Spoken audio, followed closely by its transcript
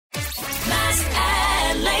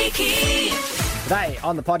Lakey. Today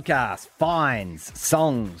on the podcast, fines,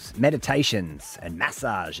 songs, meditations and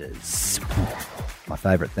massages. My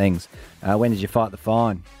favourite things. When did you fight the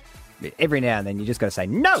fine? Every now and then you just got to say,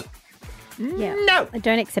 no, no. I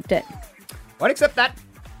don't accept it. Won't accept that.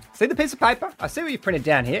 See the piece of paper? I see what you've printed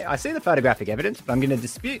down here. I see the photographic evidence, but I'm going to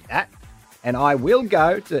dispute that. And I will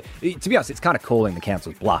go to be honest, it's kind of calling the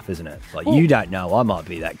council's bluff, isn't it? Like, you don't know, I might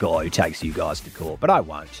be that guy who takes you guys to court, but I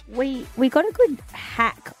won't. We got a good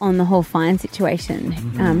hack on the whole fine situation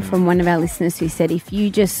from one of our listeners who said if you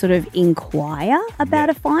just sort of inquire about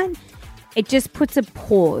a fine, it just puts a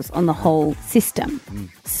pause on the whole system.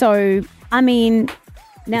 So, I mean,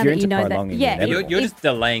 now that you know that, you're just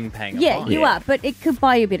delaying paying a fine. You are, but it could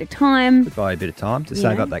buy you a bit of time. Could buy you a bit of time to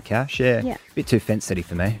save up that cash, yeah. Bit too fence-city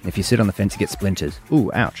for me. If you sit on the fence, you get splinters.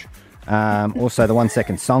 Ooh, ouch. Also, the 1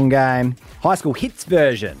 second song game. High school hits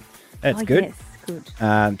version. That's good. Yes,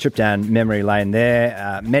 good. Trip down memory lane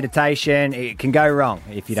there. Meditation, it can go wrong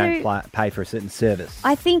if you don't pay for a certain service.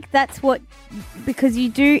 I think that's what, because you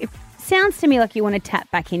do, it sounds to me like you want to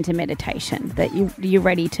tap back into meditation, that you're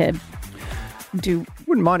ready to do.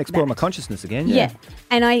 Wouldn't mind exploring my consciousness again. Yeah.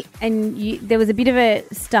 And there was a bit of a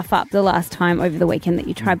stuff up the last time over the weekend that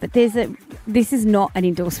you tried, but this is not an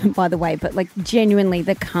endorsement, by the way, but like genuinely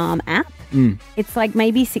the Calm app. It's like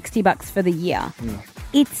maybe $60 for the year.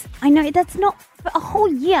 I know that's not for a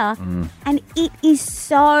whole year, and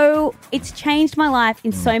it's changed my life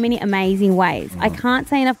in so many amazing ways. I can't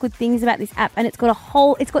say enough good things about this app, and it's got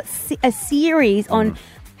a series on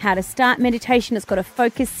how to start meditation. It's got a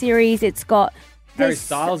focus series. It's got Harry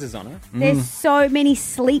Styles is on it. There's so many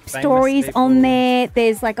sleep stories on there.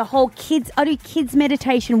 There's like a whole I do kids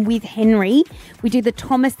meditation with Henry. We do the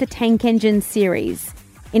Thomas the Tank Engine series.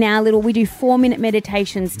 We do 4-minute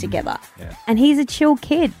meditations together. Yeah. And he's a chill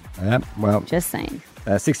kid. Yeah, well. Just saying.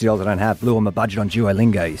 $60 I don't have. Blew on my budget on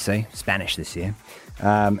Duolingo, you see. Spanish this year.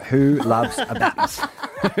 Who loves a Batmas?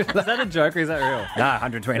 Is that a joke or is that real? No,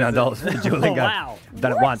 $129 for Duolingo. Oh, wow.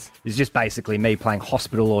 Done it once. It's just basically me playing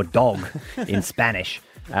hospital or dog in Spanish.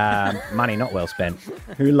 Money not well spent.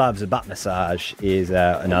 Who loves a butt massage is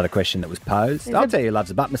another question that was posed. I'll tell you who loves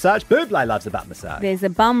a butt massage. Buble loves a butt massage. There's a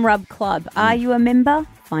bum rub club. Are you a member?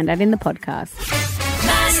 Find out in the podcast.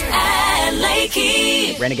 Mass and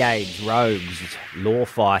Lakey. Renegades, rogues, law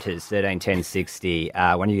fighters, 131060.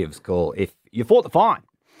 When you give us a call, if you fought the fine,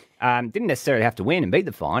 didn't necessarily have to win and beat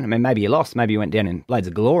the fine. I mean, maybe you lost. Maybe you went down in Blades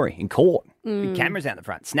of Glory in court. Big cameras out the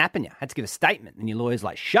front, snapping you. Had to give a statement. And your lawyer's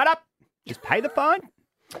like, shut up. Just pay the fine.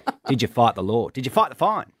 Did you fight the law? Did you fight the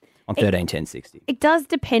fine? On 131060. It does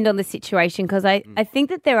depend on the situation, because I think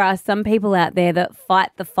that there are some people out there that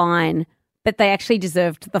fight the fine, but they actually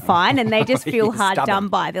deserved the fine and they just feel hard done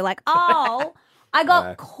by. They're like, oh, I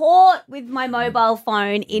got caught with my mobile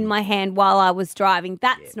phone in my hand while I was driving.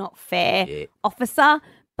 That's not fair, officer.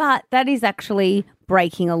 But that is actually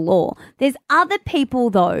breaking a law. There's other people,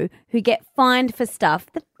 though, who get fined for stuff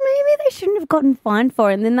that maybe they shouldn't have gotten fined for,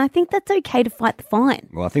 and then I think that's okay to fight the fine.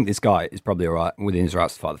 Well, I think this guy is probably all right within his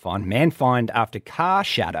rights to fight the fine. Man fined after car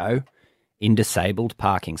shadow in disabled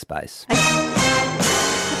parking space.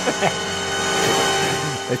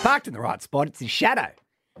 He's parked in the right spot. It's his shadow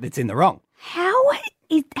that's in the wrong. How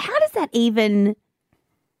does that even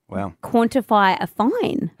quantify a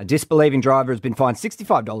fine? A disbelieving driver has been fined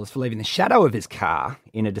 $65 for leaving the shadow of his car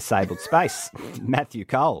in a disabled space. Matthew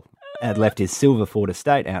Cole had left his silver Ford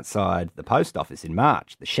Estate outside the post office in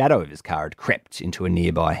March. The shadow of his car had crept into a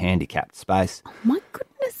nearby handicapped space. Oh, my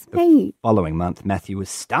goodness me. The following month, Matthew was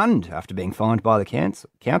stunned after being fined by the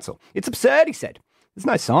council. It's absurd, he said. There's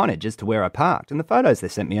no signage as to where I parked, and the photos they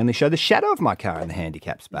sent me only show the shadow of my car in the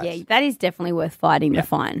handicapped space. Yeah, that is definitely worth fighting the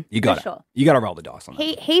fine. You got it. Sure. You got to roll the dice on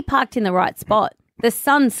that. He parked in the right spot. The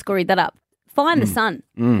sun screwed that up. Fine the sun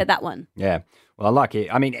for that one. Yeah. Well, I like it.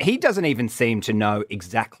 I mean, he doesn't even seem to know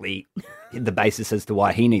exactly the basis as to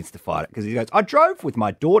why he needs to fight it, because he goes, I drove with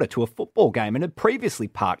my daughter to a football game and had previously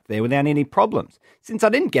parked there without any problems. Since I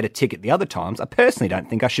didn't get a ticket the other times, I personally don't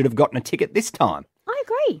think I should have gotten a ticket this time. I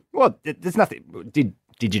agree. Well, there's nothing. Did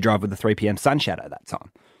you drive with the 3 p.m. sun shadow that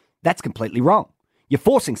time? That's completely wrong. You're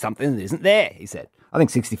forcing something that isn't there, he said. I think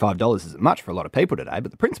 $65 isn't much for a lot of people today,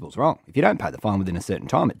 but the principle's wrong. If you don't pay the fine within a certain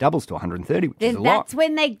time, it doubles to $130, which is a lot. That's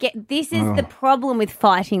when they get... This is the problem with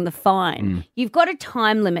fighting the fine. You've got a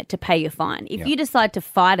time limit to pay your fine. If you decide to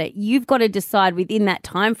fight it, you've got to decide within that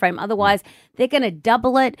time frame. Otherwise, they're going to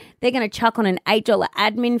double it. They're going to chuck on an $8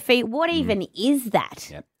 admin fee. What even is that?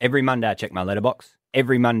 Yep. Every Monday I check my letterbox.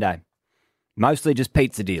 Every Monday. Mostly just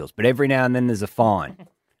pizza deals, but every now and then there's a fine.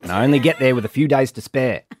 And I only get there with a few days to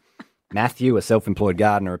spare. Matthew, a self-employed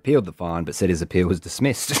gardener, appealed the fine but said his appeal was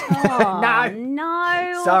dismissed.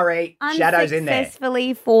 No. Sorry, Shadow's in there.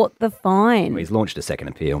 Unsuccessfully fought the fine. He's launched a second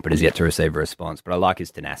appeal but has yet to receive a response, but I like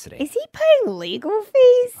his tenacity. Is he paying legal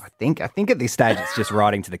fees? I think at this stage it's just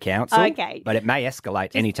writing to the council. Okay. But it may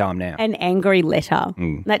escalate any time now. An angry letter.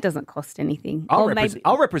 That doesn't cost anything. I'll Or maybe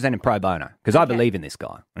represent him pro bono because I believe in this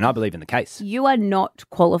guy and I believe in the case. you are not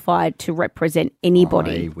qualified to represent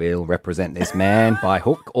anybody. I will represent this man by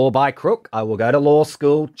hook or by crook. I will go to law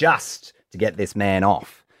school just to get this man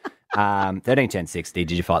off. 13-10-60,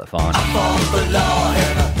 did you fight the fine?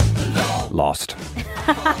 Lost.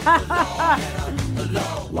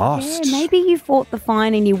 Lost. Yeah, maybe you fought the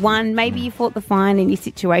fine and you won. Maybe you fought the fine and your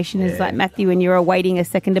situation is like Matthew and you're awaiting a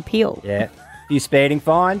second appeal. Yeah. Few speeding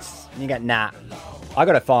fines. And you go, nah. I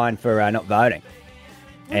got a fine for not voting.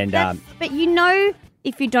 And But you know,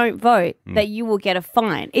 if you don't vote, that you will get a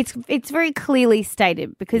fine. It's very clearly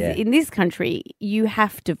stated because Yeah. in this country you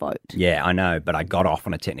have to vote. yeah, I know, but I got off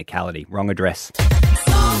on a technicality. Wrong address.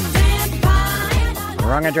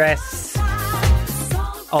 Wrong address.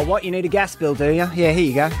 Oh, what? You need a gas bill, do you? Yeah, here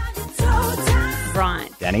you go. Right.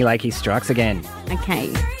 Danny Lakey strikes again.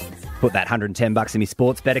 Okay. Put that $110 in my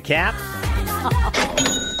sports bet account.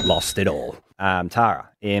 Lost it all. Tara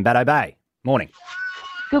in Baddo Bay. Morning.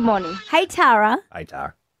 Good morning. Hey Tara. Hey,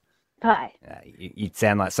 Tara. Hi. You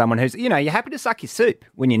sound like someone who's, you're happy to suck your soup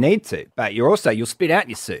when you need to, but you'll spit out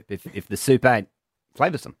your soup if the soup ain't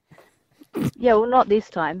flavoursome. Yeah, well, not this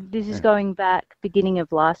time. This is going back beginning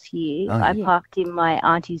of last year. Oh, I yeah. parked in my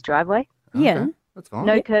auntie's driveway. Yeah. That's fine.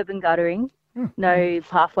 No curb and guttering, no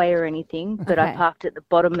pathway or anything, but I Okay. parked at the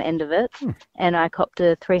bottom end of it and I copped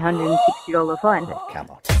a $360 fine. Oh, come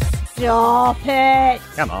on. Stop it.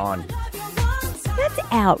 Come on. That's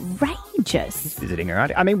outrageous. Visiting her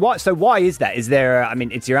auntie. I mean, what? So why is that? Is there,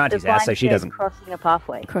 it's your The auntie's house, so fine she says doesn't. crossing a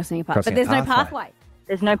pathway. Crossing a path. Crossing But there's a no pathway. pathway.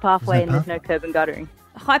 There's no pathway and there's no curb and guttering.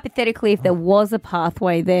 Hypothetically, if there was a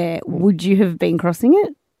pathway there, would you have been crossing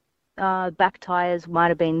it? Back tyres might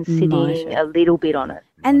have been sitting Might have. a little bit on it.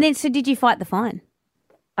 And then, so did you fight the fine?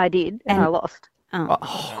 I did, and I lost.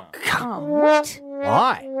 Oh, come on. What?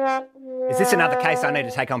 Why? Is this another case I need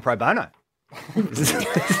to take on pro bono?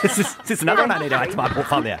 is this another one I need to add to my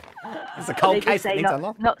portfolio? It's a They cold just case that say needs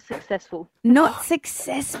unlocked. not successful. Not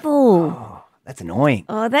successful. That's annoying.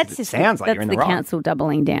 Oh, that's It just sounds like that's you're in the the right. council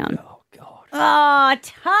doubling down. Oh, God. Oh,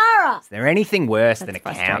 Tara. Is there anything worse than a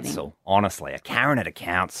frustrating. council? Honestly, a Karen at a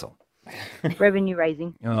council. Revenue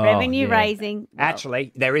raising. Oh, Revenue yeah. raising.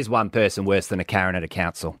 Actually, there is one person worse than a Karen at a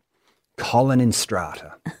council. Colin in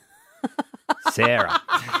Strata. Sarah.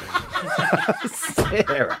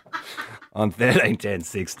 Sarah. On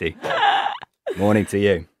 13-10-60. Morning to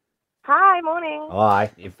you. Hi, morning.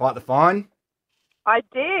 Hi. You fight the fine? I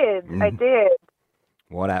did. I did.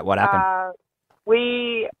 What happened?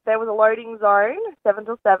 There was a loading zone, 7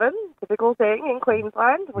 till 7, typical thing in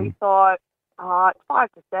Queensland. We thought, it's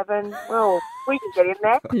 5 to 7. Well, we can get in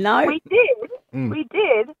there. No. We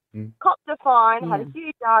did. Copped a fine, had a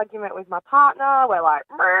huge argument with my partner. We're like,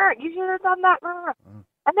 "Meh, you should have done that. Meh."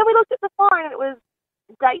 And then we looked at the fine and it was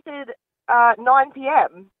dated 9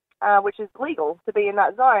 p.m., which is legal to be in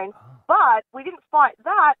that zone. But we didn't fight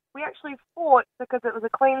that. We actually fought because it was a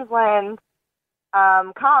Queensland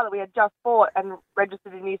car that we had just bought and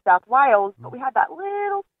registered in New South Wales. But we had that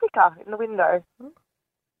little sticker in the window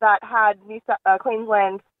that had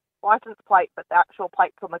Queensland license plate, but the actual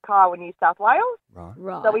plates on the car were New South Wales.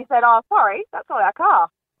 Right. So we said, "Oh, sorry, that's not our car,"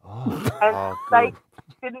 and they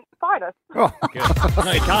didn't fine us. Oh, Good.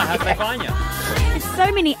 No, you can't. How can they find you? There's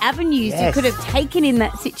so many avenues you Yes. could have taken in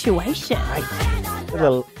that situation.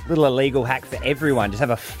 little illegal hack for everyone. Just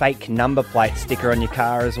have a fake number plate sticker on your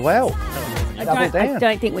car as well. Double I down.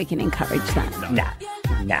 don't think we can encourage that.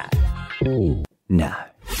 No.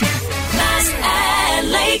 Mass and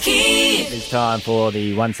Lakey. It's time for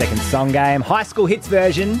the 1 second song game. High school hits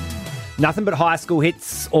version. Nothing but high school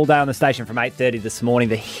hits all day on the station from 8:30 this morning.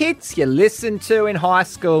 The hits you listened to in high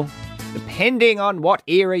school, depending on what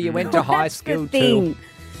era you went to high That's school the thing. to.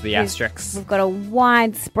 The asterisks. We've got a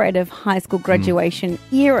wide spread of high school graduation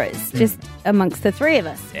eras just amongst the three of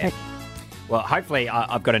us. Yeah. Well, hopefully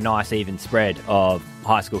I've got a nice even spread of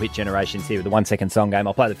high school hit generations here with the 1 second song game.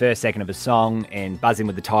 I'll play the first second of a song and buzz in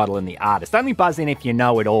with the title and the artist. Only buzz in if you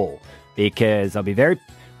know it all, because I'll be very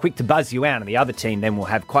quick to buzz you out, and the other team then will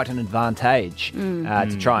have quite an advantage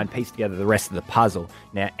to try and piece together the rest of the puzzle.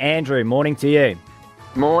 Now, Andrew, morning to you.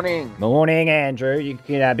 Morning. Morning, Andrew. You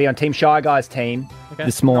can be on Team Shy Guys team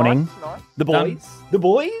this morning. Nice. The boys. The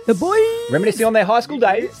boys. The boys. Reminiscing on their high school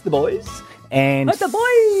days. The boys. and Let the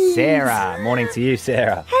boys. Sarah. Morning to you,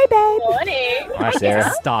 Sarah. Hey, babe. Morning. Hi,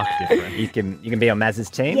 Sarah. Stark different. You can be on Maz's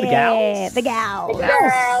team, the Yeah, gals. the gals.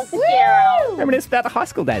 Girls, girls. Reminisce about the high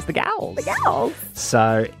school days, the gals. The gals.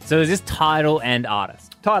 So, So is this title and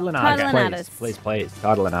artist? title and artist, Title and please. artist. Please.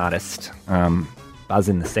 Title and artist. Buzz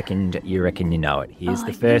in the second, you reckon you know it. Here's Oh,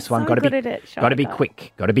 the you're first one. so Got to good at it, got to be Shaka.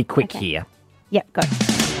 quick. Got to be quick Okay. here. Yep, go.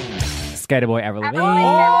 Skater boy Avril Lavigne.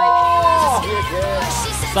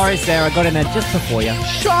 Sorry, Sarah, got in there just before you.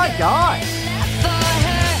 Shy guy.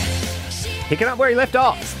 Picking up where he left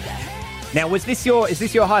off. Now, is this your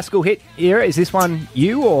high school hit era? Is this one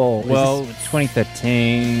you or Well,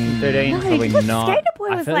 2013. 13, No, probably but not. Skater Boy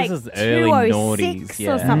I was feel like this is early 206 noughties.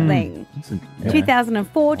 Yeah. or something.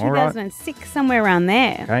 2004, All right. 2006, somewhere around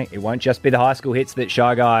there. Okay, it won't just be the high school hits that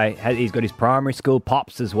Shy Guy has. He's got his primary school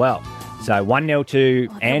pops as well. So 1-0 to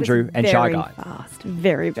Oh, that Andrew was and Shy very Guy. fast.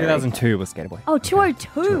 Very, very 2002 was Skater Boy. Oh,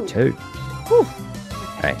 202. 2. Whew.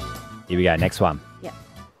 Okay, here we go. Next one. Yep.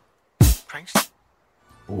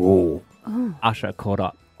 Ooh. Usher caught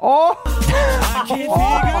up. Oh!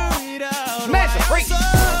 Man's a freak.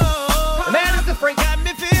 The man is a freak.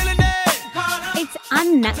 It's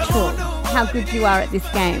unnatural how good you are at this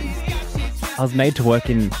game. I was made to work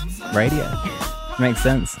in radio. Makes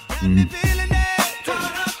sense.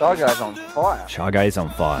 Shy Guy's on fire. Shy Guy is on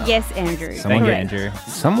fire. Yes, Andrew. Someone Thank get you, Andrew.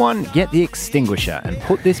 Someone get the extinguisher and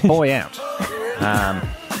put this boy out. Wow.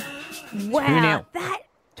 2-0.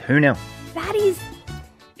 2-0. That is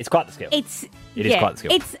It's quite the skill. It is quite the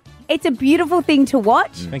skill. It's a beautiful thing to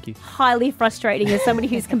watch. Thank you. Highly frustrating as somebody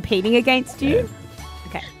who's competing against you.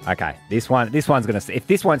 Okay. Okay, this one's gonna. If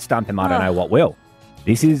this won't stump him, I don't know what will.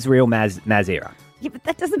 This is real Maz era. Yeah, but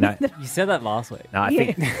that doesn't No. mean that. You said that last week. No, I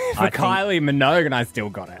think. For Kylie Minogue, and I still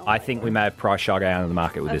got it. I think we may have priced Shy Guy out of the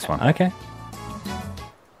market with this one. Okay.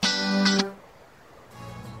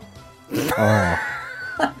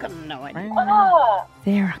 I've got no idea. Oh,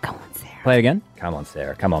 Sarah, come on, Sarah. Play it again. Come on,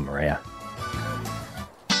 Sarah. Come on, Maria.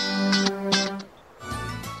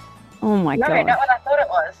 Oh my no, god. not what I thought it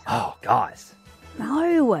was. Oh, guys. No.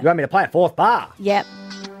 You want me to play a fourth bar? Yep.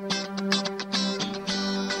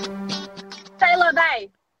 Sailor Bay.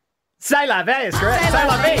 Say la vie is correct. Say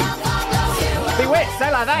la vie. Be wet.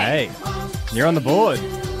 Say la vie. Hey, you're on the board.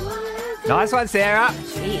 Nice one, Sarah.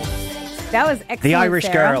 That was excellent. The Irish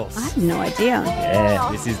Sarah. Girls. I have no idea. Yeah.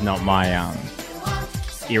 This is not my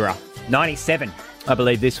era. 97, I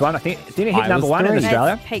believe this one. I think didn't it hit I number was one in three.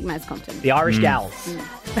 Australia? That's Peak Maz Compton. The Irish Gals.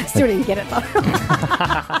 I still didn't get it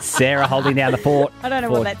though. Sarah holding down the fort. I don't know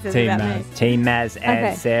what that says Team about Maz. me. Team Maz and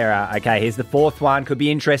Okay. Sarah. Okay, here's the fourth one. Could be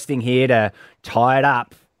interesting here to tie it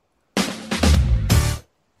up.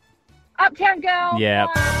 Uptown Girl. Yeah.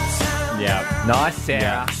 Yeah. Nice,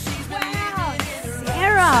 Sarah. Wow,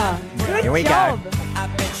 Sarah. Good Here we go. job.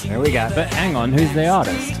 There we go. But hang on, who's the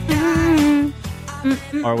artist?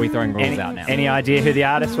 Or are we throwing rules out now? Any idea who the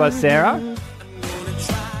artist was, Sarah?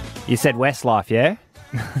 You said Westlife, yeah?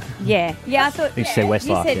 Yeah. Yeah, I thought. You said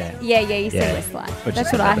Westlife, you yeah. said, yeah, you said Yeah. Westlife. Which That's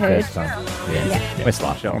is what I the heard. first time. Yeah. Yeah.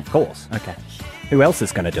 Westlife, of course. Okay. Who else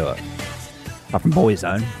is going to do it? Apart from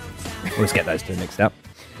Boyzone. Always get those two mixed up.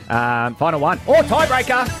 Final one. Oh,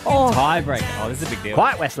 tiebreaker. Oh, Tiebreaker. Oh, this is a big deal.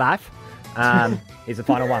 Quiet Westlife. Here's the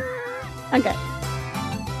final one. okay.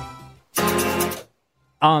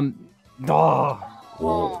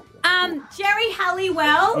 Jerry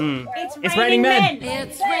Halliwell. It's Raining Men.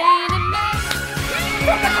 It's raining men.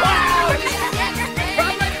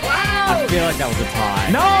 I feel like that was a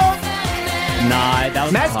tie. No! No, that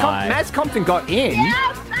was a tie. Maz Compton got in.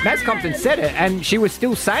 Maz Compton said it, and she was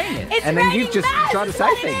still saying it. It's and then you've raining just men. tried to It's say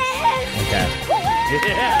raining things. men. Okay.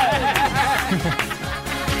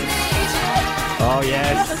 Oh,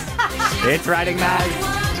 yes. It's raining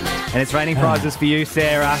Maz. And it's raining prizes for you,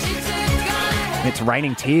 Sarah. And it's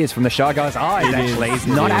raining tears from the Shy Guy's eyes, It is. actually. He's It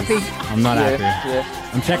not is. happy. I'm not happy. Yeah.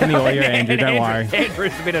 I'm checking the audio, Andrew. Don't worry.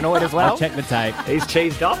 Andrew's a bit annoyed as well. I'll check the tape. He's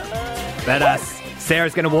cheesed off. But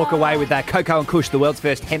Sarah's going to walk away with that Coco and Kush, the world's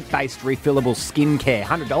first hemp-based refillable skincare.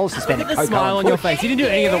 $100 to spend at The Coco smile and on your Kush. face. You didn't do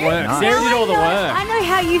any of the work. No. Sarah did all the I work. know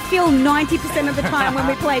how you feel 90% of the time when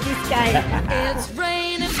we play this game. It's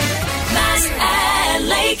raining. Mass and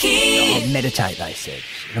Lakey. Oh, meditate, they said.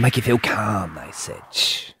 It'll make you feel calm, they said.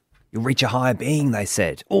 Shh. You'll reach a higher being, they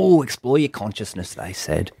said. Oh, explore your consciousness, they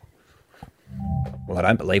said. Well, I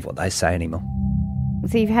don't believe what they say anymore.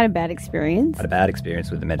 So you've had a bad experience? Had a bad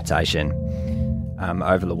experience with the meditation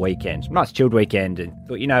over the weekend. Nice chilled weekend, and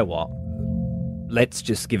thought, you know what? Let's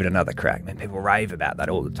just give it another crack. Man, people rave about that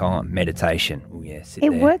all the time. Meditation. yeah, sit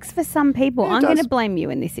It there. works for some people. Yeah, it I'm going to does. blame you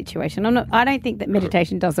in this situation. I don't think that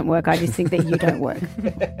meditation doesn't work. I just think that you don't work.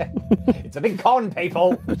 It's a big con,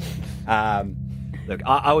 people. Look,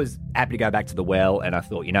 I was happy to go back to the well, and I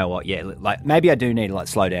thought, you know what? Yeah, like maybe I do need to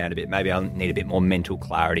slow down a bit. Maybe I need a bit more mental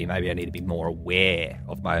clarity. Maybe I need to be more aware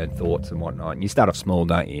of my own thoughts and whatnot. And you start off small,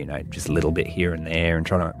 don't you? You know, just a little bit here and there, and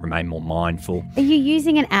trying to remain more mindful. Are you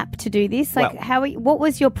using an app to do this? Like, what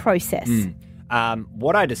was your process?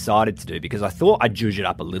 What I decided to do, because I thought I'd zhuzh it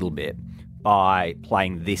up a little bit by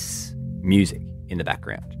playing this music in the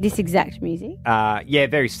background. This exact music? Yeah,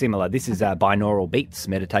 very similar. This is binaural beats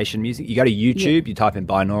meditation music. You go to YouTube, you type in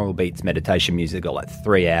binaural beats meditation music, got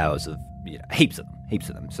 3 hours of heaps of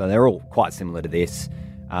them. So they're all quite similar to this.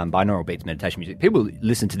 Binaural beats meditation music. People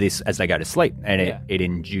listen to this as they go to sleep, and it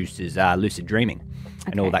induces lucid dreaming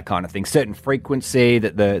and all that kind of thing. Certain frequency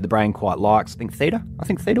that the brain quite likes. I think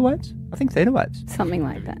theta waves. Something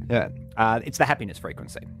like that. Yeah. It's the happiness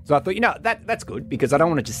frequency. So I thought, that's good because I don't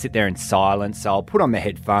want to just sit there in silence. So I'll put on my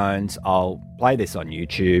headphones. I'll play this on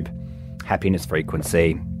YouTube. Happiness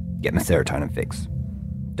frequency. Get my serotonin fix.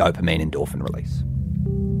 Dopamine, endorphin release.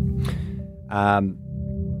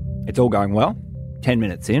 It's all going well. 10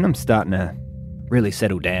 minutes in, I'm starting to really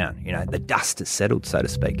settle down. You know, the dust has settled, so to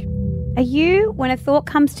speak. Are you, when a thought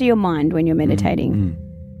comes to your mind when you're meditating,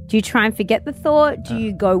 do you try and forget the thought? Do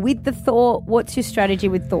you go with the thought? What's your strategy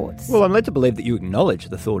with thoughts? Well, I'm led to believe that you acknowledge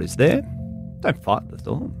the thought is there. Don't fight the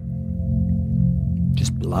thought.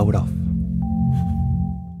 Just blow it off.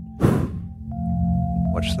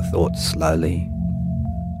 Watch the thoughts slowly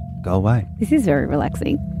go away. This is very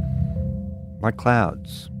relaxing. Like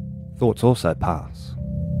clouds, thoughts also pass.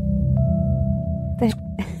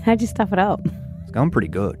 How'd you stuff it up? It's going pretty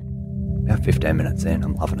good. About 15 minutes in,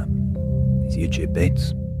 I'm loving it. These YouTube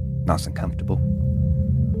beats, nice and comfortable.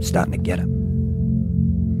 Starting to get it.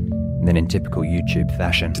 And then in typical YouTube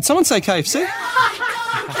fashion, Did someone say KFC?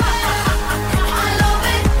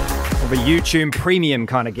 of a YouTube premium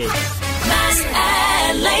kind of gig. Mass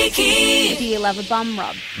and Lakey. Do you love a bum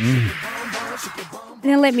rub?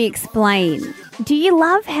 Now let me explain. Do you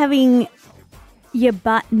love having your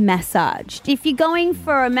butt massaged? If you're going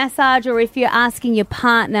for a massage or if you're asking your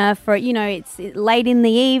partner for, it's late in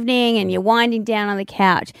the evening and you're winding down on the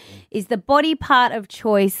couch, is the body part of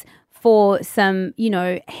choice for some,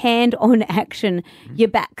 hand-on action, your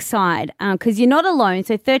backside? Because you're not alone.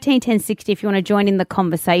 So 131060 if you want to join in the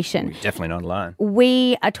conversation. Definitely not alone.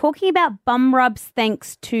 We are talking about bum rubs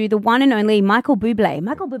thanks to the one and only Michael Bublé.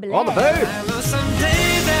 Oh, the boo!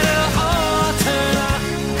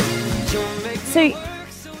 So,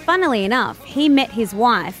 funnily enough, he met his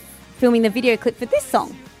wife filming the video clip for this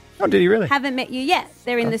song. Oh, did he really? Haven't met you yet.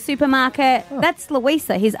 They're in the supermarket. That's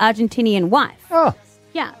Luisa, his Argentinian wife. Oh.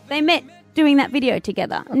 Yeah, they met doing that video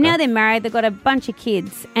together. Okay. Now they're married. They've got a bunch of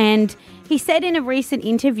kids. And he said in a recent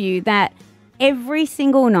interview that every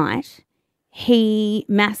single night he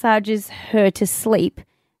massages her to sleep,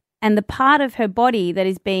 and the part of her body that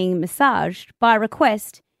is being massaged by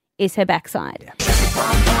request is her backside. Yeah.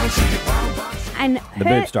 And the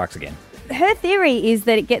boob strikes again. Her theory is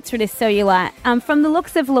that it gets rid of cellulite. From the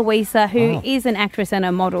looks of Luisa, who is an actress and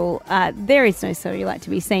a model, there is no cellulite to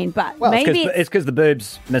be seen. But maybe it's because the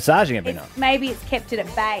boob's massaging every night. Maybe it's kept it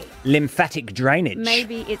at bay. Lymphatic drainage.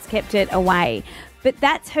 Maybe it's kept it away. But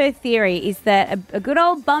that's her theory, is that a good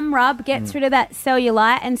old bum rub gets rid of that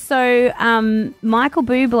cellulite. And so Michael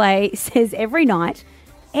Bublé says every night,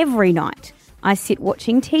 I sit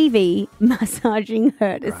watching TV, massaging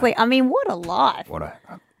her to sleep. I mean, what a life.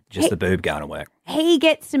 Just the boob going to work. He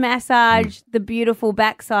gets to massage the beautiful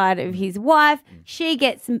backside of his wife. She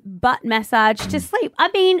gets butt massage to sleep.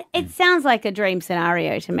 I mean, it sounds like a dream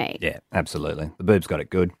scenario to me. Yeah, absolutely. The boob's got it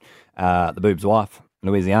good. The boob's wife,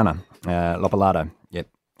 Louisiana, Lopalato, yep,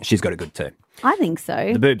 she's got it good too. I think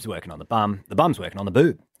so. The boob's working on the bum. The bum's working on the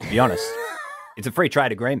boob, to be honest. It's a free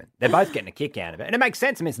trade agreement. They're both getting a kick out of it. And it makes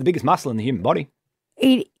sense. I mean, it's the biggest muscle in the human body.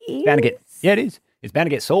 It is? It is. It's bound to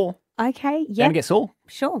get sore. Okay, yeah. Bound to get sore.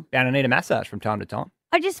 Sure. Bound to need a massage from time to time.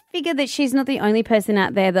 I just figured that she's not the only person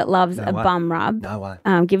out there that loves a bum rub. No way.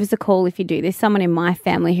 Give us a call if you do. There's someone in my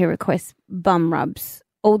family who requests bum rubs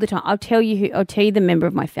all the time. I'll tell you the member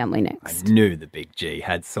of my family next. I knew the big G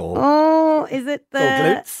had sore. Oh, is it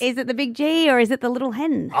glutes? Is it the big G or is it the little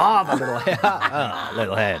hen? Oh, the little hen. Oh,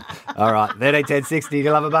 little hen. All right, 131060. Do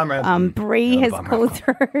you love a bum rub? Bree has called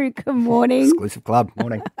through. Good morning. Exclusive club.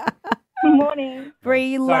 Morning. Good morning.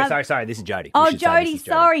 Bree, Sorry. This is Jody. Oh, Jody.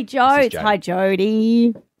 Sorry, Jody. Hi,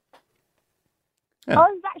 Jody. I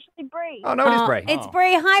was actually actually Bree. Oh, no, it is Bree. It's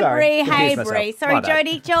Bree. Hi, Sorry, Bree. Hey, confused Bree. myself. Sorry, My bad.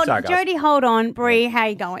 Jody. Sorry, guys. Jody, hold on. Bree, how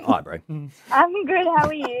you going? Hi, Bree. I'm good. How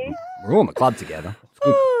are you? We're all in the club together. It's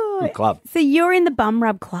good, good club. So you're in the Bum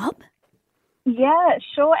Rub Club? Yeah,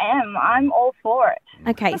 sure am. I'm all for it.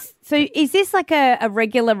 Okay, so is this like a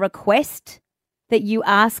regular request that you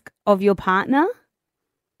ask of your partner?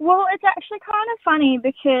 Well, it's actually kind of funny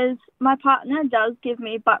because my partner does give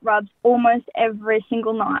me butt rubs almost every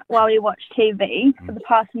single night while we watch TV for the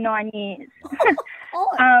past 9 years.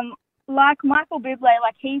 Like Michael Bublé,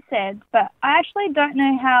 like he said, but I actually don't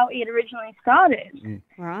know how it originally started.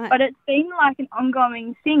 Right. But it's been like an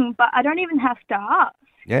ongoing thing, but I don't even have to ask.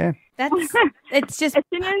 Yeah. It's just As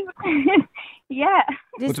soon as, yeah.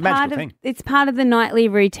 It's a magical thing. It's part of the nightly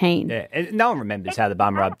routine. Yeah, and no one remembers how the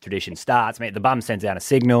bum rub tradition starts. I mean, the bum sends out a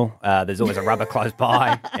signal. There's always a rubber close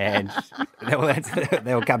by, and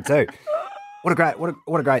they'll come too. What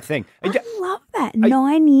a great thing. I love that.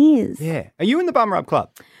 9 years. Yeah. Are you in the bum rub club?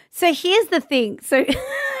 So here's the thing. So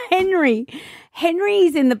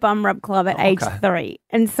Henry's in the Bum Rub Club at age 3.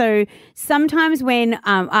 And so sometimes when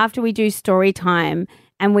after we do story time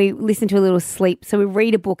and we listen to a little sleep, so we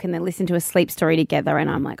read a book and then listen to a sleep story together, and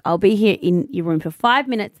I'm like, I'll be here in your room for 5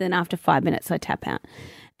 minutes, then after 5 minutes I tap out.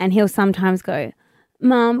 And he'll sometimes go,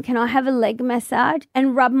 Mum, can I have a leg massage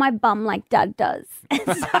and rub my bum like Dad does? And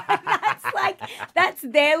so that's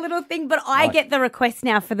their little thing. But I get the request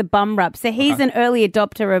now for the bum rub. So he's an early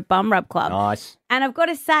adopter of Bum Rub Club. Nice. And I've got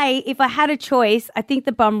to say, if I had a choice, I think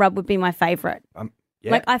the bum rub would be my favourite.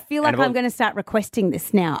 Yeah. Like, I feel like I'm going to start requesting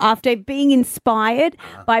this now. After being inspired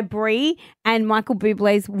by Bree and Michael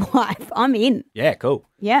Bublé's wife, I'm in. Yeah, cool.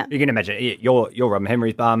 Yeah. You can imagine you're rubbing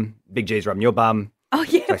Henry's bum, Big G's rubbing your bum. Oh,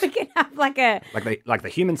 yeah, we can have like the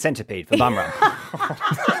human centipede for bum rub.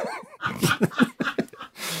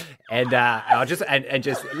 And I'll just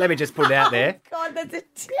let me just put it out there. God, that's a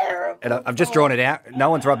terrible. And I've just drawn it out. No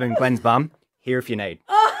one's rubbing Glenn's bum. Here if you need.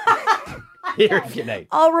 Here if you need.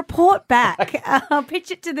 I'll report back. I'll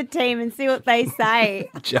pitch it to the team and see what they say.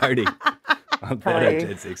 Jody. I'm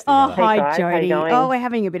 1060. Oh, Hey, hi, guys. How you Jody. going? Oh, we're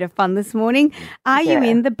having a bit of fun this morning. Are you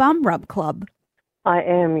in the Bum Rub Club? I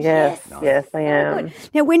am, yes. Yes, I am. Good.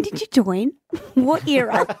 Now, when did you join? What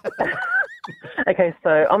era? Okay,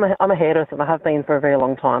 so I'm a hairdresser and I have been for a very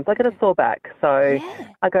long time. So I get a sore back. So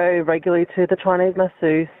I go regularly to the Chinese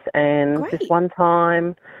masseuse, and this one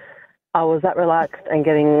time I was that relaxed and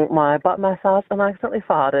getting my butt massage and I accidentally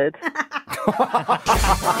farted.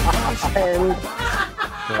 And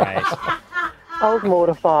I was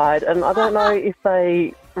mortified, and I don't know if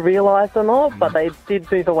they realised or not, but they did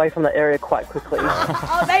move away from the area quite quickly.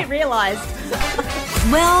 Oh, they realised.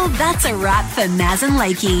 Well, that's a wrap for Maz and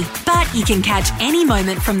Lakey. But you can catch any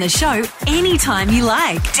moment from the show anytime you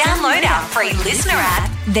like. Download our free listener app,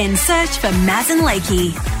 then search for Maz and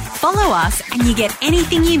Lakey. Follow us and you get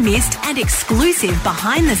anything you missed and exclusive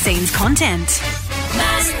behind-the-scenes content.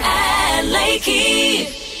 Maz and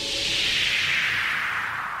Lakey.